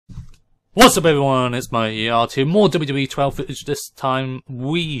What's up everyone, it's ITSMYYARD here, more WWE 12 footage, this time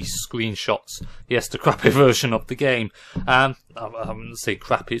Wii Screenshots. Yes, the crappy version of the game. I wouldn't say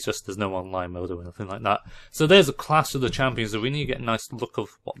crappy, it's just there's no online mode or anything like that. So there's a Clash of the Champions arena, you get a nice look of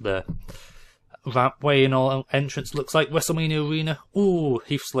what the rampway and all entrance looks like. WrestleMania arena, ooh,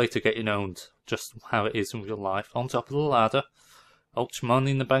 Heath Slater getting owned, just how it is in real life. On top of the ladder, Ultra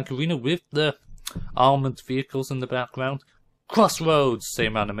Money in the Bank arena with the armoured vehicles in the background. Crossroads,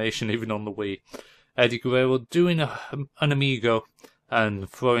 same animation even on the Wii. Eddie Guerrero doing an amigo and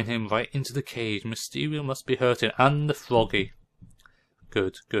throwing him right into the cage. Mysterio must be hurting, and the Froggy.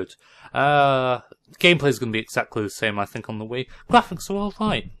 Good, good. Gameplay is going to be exactly the same, I think, on the Wii. Graphics are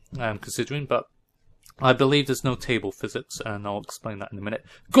alright, considering, but I believe there's no table physics, and I'll explain that in a minute.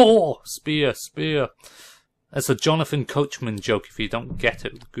 Gore! Spear, spear. It's a Jonathan Coachman joke. If you don't get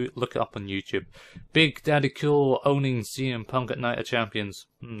it, look it up on YouTube. Big Daddy Cool owning CM Punk at Night of Champions.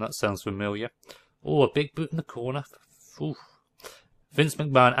 That sounds familiar. Oh, a big boot in the corner. Oof. Vince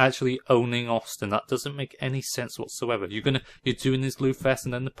McMahon actually owning Austin. That doesn't make any sense whatsoever. You're doing this glue fest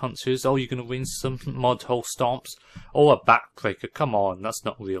and then the punches. Oh, you're gonna win some mod hole stomps. Oh, a backbreaker. Come on, that's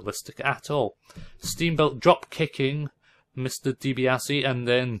not realistic at all. Steamboat drop kicking Mr. DiBiase and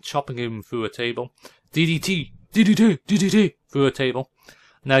then chopping him through a table. DDT, DDT, DDT through a table.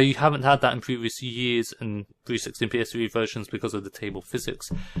 Now, you haven't had that in previous years in 360 and PS3 versions because of the table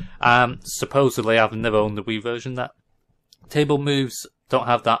physics. Supposedly, I've never owned the Wii version. That table moves don't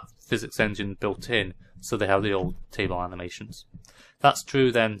have that physics engine built in, so they have the old table animations. That's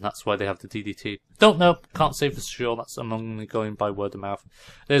true, then that's why they have the DDT. Don't know, can't say for sure. I'm only going by word of mouth.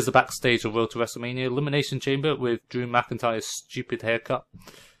 There's the backstage of Road to WrestleMania Elimination Chamber with Drew McIntyre's stupid haircut.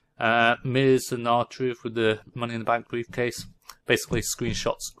 Miz and R-Truth with the Money in the Bank briefcase. Basically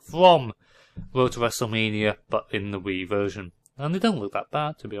screenshots from Road to WrestleMania, but in the Wii version. And they don't look that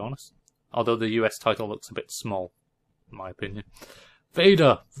bad, to be honest. Although the US title looks a bit small, in my opinion.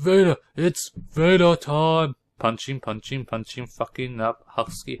 Vader! Vader! It's Vader time! Punching, punching, punching, fucking up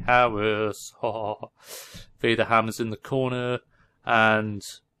Husky Harris. Vader hammers in the corner. And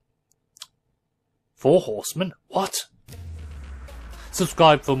 4 Horsemen? What?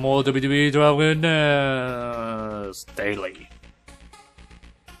 Subscribe for more WWE Dragon News daily.